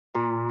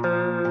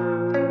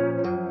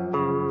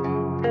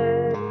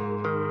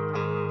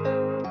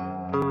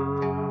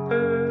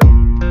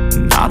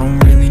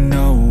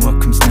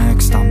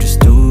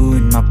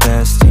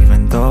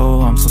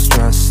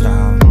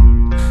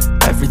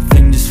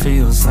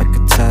like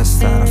a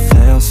test that I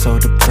fail, so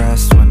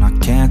depressed when I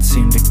can't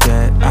seem to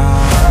get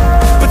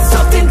out. But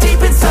something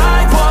deep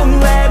inside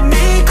won't let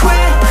me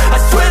quit. I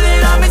swear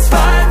that I'm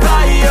inspired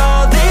by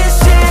all this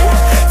shit.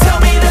 Tell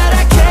me that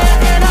I can't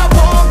and I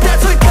won't.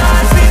 That's what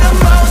guides me the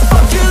most.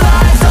 Fuck your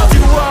lies, I'll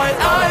do what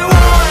I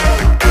want.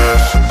 The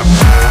gas in the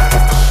back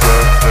of the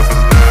set never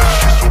leaves.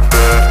 She's so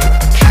bad that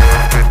the chick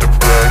made the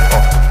brag.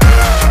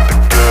 The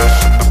gas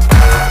in the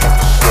back of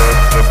the set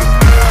never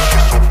leaves.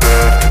 She's so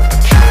bad that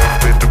the chick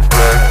made the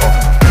brag.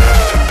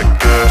 The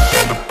gas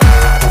in the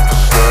back of the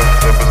set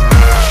never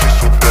leaves. She's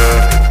so bad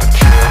that the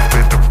chick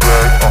made the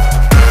brag.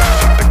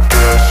 The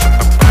gas in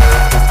the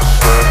back of the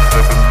set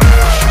never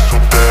leaves. She's so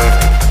bad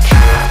that the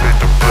chick made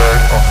the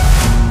brag.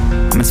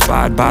 I'm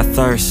inspired by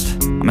thirst,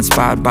 I'm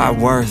inspired by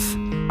worth.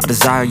 I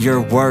desire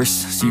your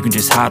worst, so you can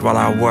just hide while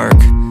I work.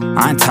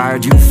 I ain't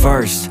tired, you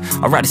first.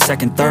 I'll write a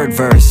second, third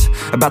verse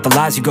about the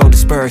lies you go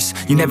disperse.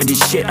 You never did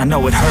shit, I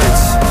know it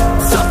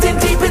hurts.